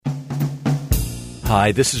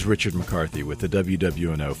Hi, this is Richard McCarthy with the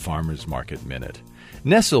WWNO Farmers Market Minute.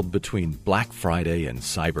 Nestled between Black Friday and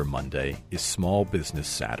Cyber Monday is Small Business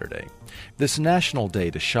Saturday. This national day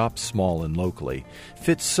to shop small and locally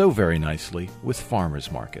fits so very nicely with farmers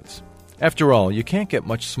markets. After all, you can't get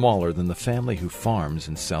much smaller than the family who farms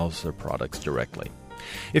and sells their products directly.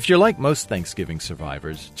 If you're like most Thanksgiving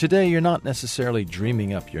survivors, today you're not necessarily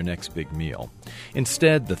dreaming up your next big meal.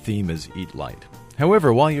 Instead, the theme is Eat Light.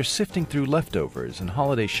 However, while you're sifting through leftovers and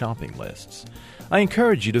holiday shopping lists, I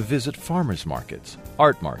encourage you to visit farmers markets,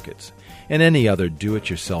 art markets, and any other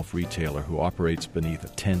do-it-yourself retailer who operates beneath a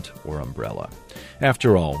tent or umbrella.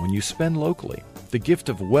 After all, when you spend locally, the gift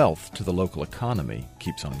of wealth to the local economy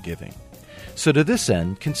keeps on giving. So to this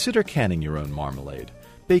end, consider canning your own marmalade,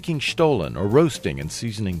 baking stollen, or roasting and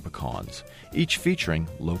seasoning pecans, each featuring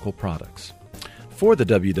local products. For the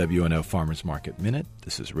WWNO Farmers Market Minute,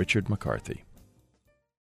 this is Richard McCarthy.